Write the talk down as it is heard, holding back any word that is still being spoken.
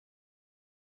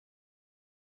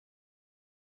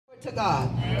To God.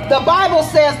 The Bible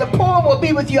says the poor will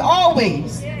be with you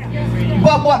always.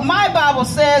 But what my Bible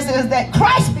says is that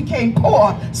Christ became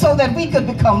poor so that we could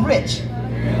become rich.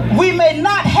 We may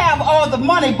not have all the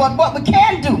money, but what we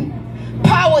can do,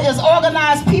 power is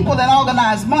organized people and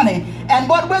organized money. And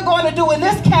what we're going to do in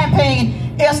this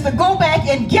campaign is to go back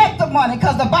and get the money,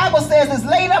 because the Bible says it's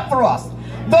laid up for us.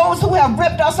 Those who have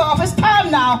ripped us off, it's time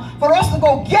now for us to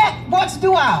go get what's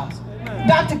due ours.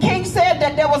 Dr. King said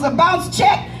that there was a bounce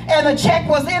check and the check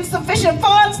was insufficient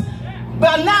funds.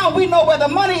 But now we know where the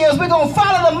money is. We're going to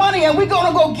follow the money and we're going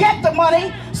to go get the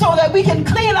money so that we can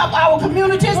clean up our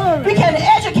communities. We can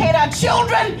educate our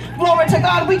children. Glory to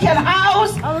God. We can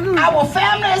house our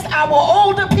families, our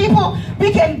older people.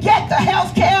 We can get the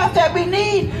health care that we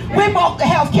need. We want the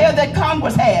health care that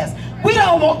Congress has. We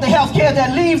don't want the health care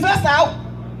that leaves us out.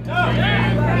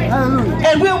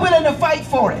 And we're willing to fight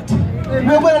for it.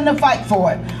 We're willing to fight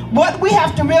for it. What we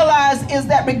have to realize is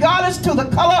that regardless to the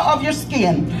color of your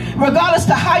skin, regardless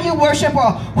to how you worship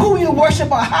or who you worship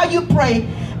or how you pray,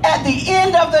 at the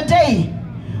end of the day,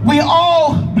 we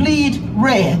all bleed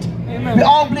red. Amen. We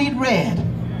all bleed red.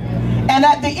 And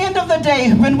at the end of the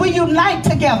day, when we unite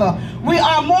together, we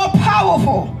are more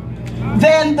powerful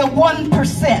than the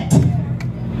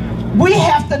 1%. We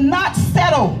have to not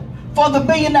settle for the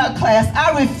billionaire class.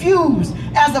 I refuse,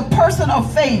 as a person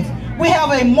of faith. We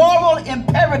have a moral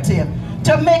imperative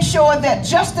to make sure that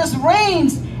justice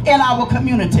reigns in our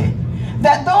community.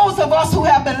 That those of us who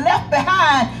have been left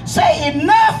behind say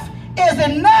enough is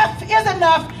enough is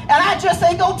enough, and I just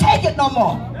ain't gonna take it no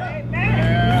more.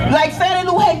 Like Fannie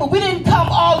Lou Hamer, we didn't come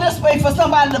all this way for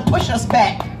somebody to push us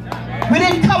back. We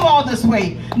didn't come all this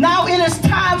way. Now it is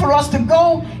time for us to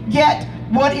go get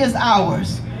what is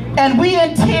ours. And we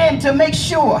intend to make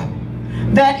sure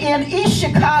that in East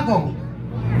Chicago,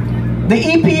 the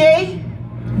EPA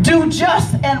do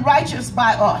just and righteous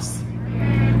by us.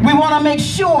 We want to make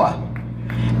sure.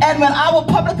 And when our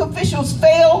public officials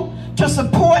fail to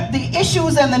support the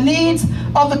issues and the needs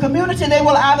of the community, they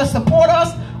will either support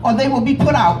us or they will be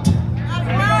put out.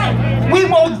 We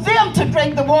want them to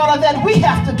drink the water that we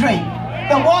have to drink.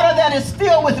 The water that is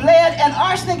filled with lead and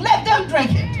arsenic, let them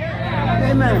drink it.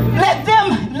 Amen. Let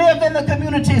them live in the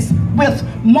communities with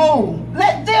mold.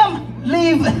 Let them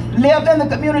live in the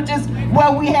communities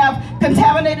where we have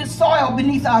contaminated soil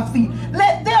beneath our feet.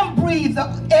 Let them breathe the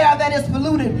air that is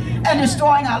polluted and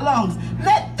destroying our lungs.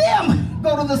 Let them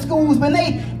go to the schools when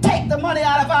they take the money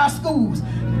out of our schools.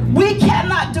 We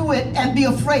cannot do it and be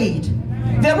afraid.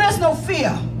 There is no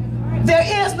fear.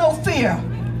 There is no fear.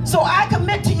 So I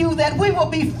commit to you that we will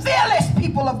be fearless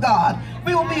people of God.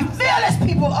 We will be fearless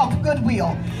people of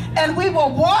goodwill. And we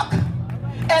will walk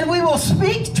and we will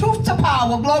speak truth to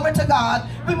power. Glory to God.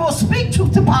 We will speak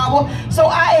truth to power. So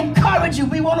I encourage you.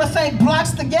 We want to thank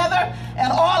Blocks Together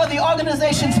and all of the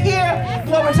organizations here.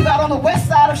 Glory to God, on the west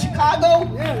side of Chicago.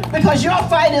 Because your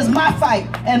fight is my fight.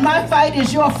 And my fight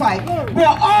is your fight. We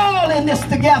are all in this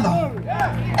together.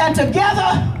 And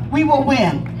together we will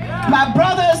win. My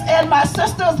brothers and my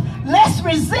sisters, let's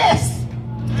resist.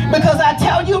 Because I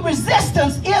tell you,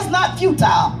 resistance is not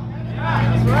futile.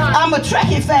 I'm a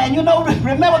Trekkie fan. You know,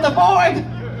 remember the Borg?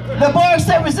 The Borg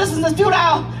said resistance is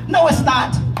futile. No, it's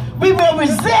not. We will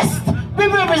resist. We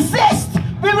will resist.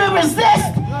 We will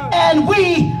resist. And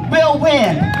we will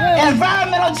win.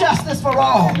 Environmental justice for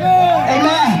all.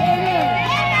 Amen.